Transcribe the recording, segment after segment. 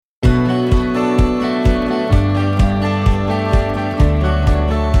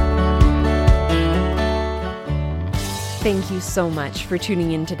Thank you so much for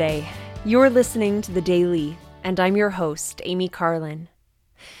tuning in today. You're listening to The Daily, and I'm your host, Amy Carlin.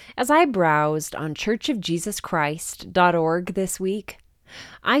 As I browsed on churchofjesuschrist.org this week,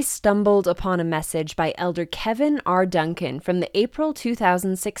 I stumbled upon a message by Elder Kevin R. Duncan from the April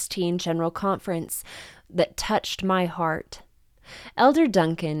 2016 General Conference that touched my heart. Elder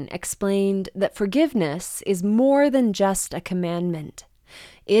Duncan explained that forgiveness is more than just a commandment.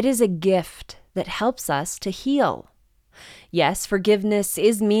 It is a gift that helps us to heal. Yes, forgiveness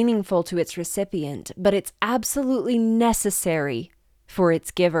is meaningful to its recipient, but it's absolutely necessary for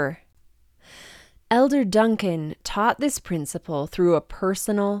its giver. Elder Duncan taught this principle through a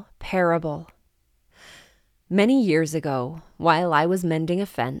personal parable. Many years ago, while I was mending a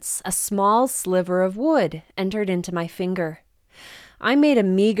fence, a small sliver of wood entered into my finger. I made a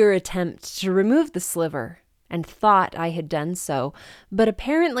meager attempt to remove the sliver and thought I had done so, but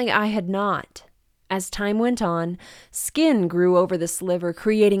apparently I had not. As time went on, skin grew over the sliver,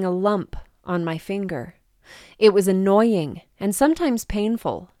 creating a lump on my finger. It was annoying and sometimes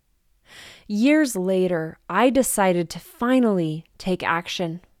painful. Years later, I decided to finally take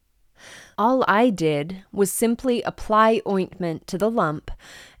action. All I did was simply apply ointment to the lump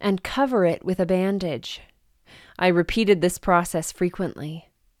and cover it with a bandage. I repeated this process frequently.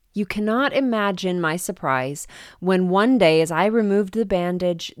 You cannot imagine my surprise when one day, as I removed the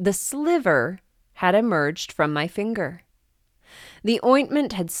bandage, the sliver had emerged from my finger. The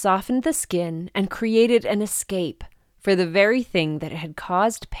ointment had softened the skin and created an escape for the very thing that had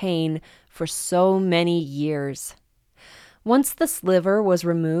caused pain for so many years. Once the sliver was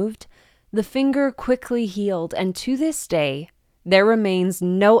removed, the finger quickly healed, and to this day, there remains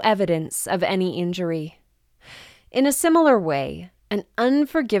no evidence of any injury. In a similar way, an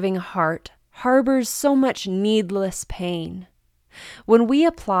unforgiving heart harbors so much needless pain. When we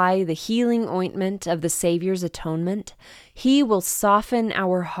apply the healing ointment of the Savior's atonement, He will soften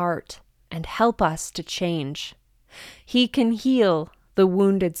our heart and help us to change. He can heal the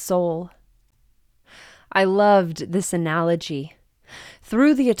wounded soul. I loved this analogy.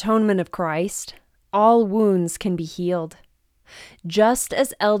 Through the atonement of Christ, all wounds can be healed. Just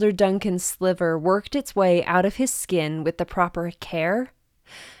as Elder Duncan's sliver worked its way out of his skin with the proper care,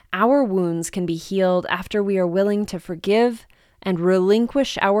 our wounds can be healed after we are willing to forgive and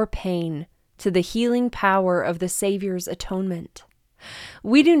relinquish our pain to the healing power of the Savior's atonement.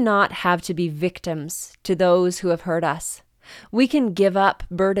 We do not have to be victims to those who have hurt us. We can give up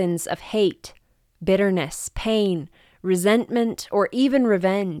burdens of hate, bitterness, pain, resentment, or even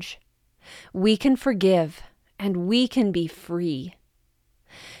revenge. We can forgive, and we can be free.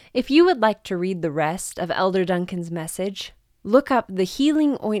 If you would like to read the rest of Elder Duncan's message, look up the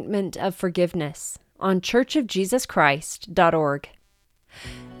Healing Ointment of Forgiveness on churchofjesuschrist.org.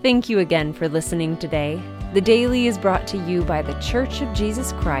 Thank you again for listening today. The Daily is brought to you by the Church of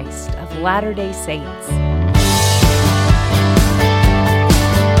Jesus Christ of Latter-day Saints.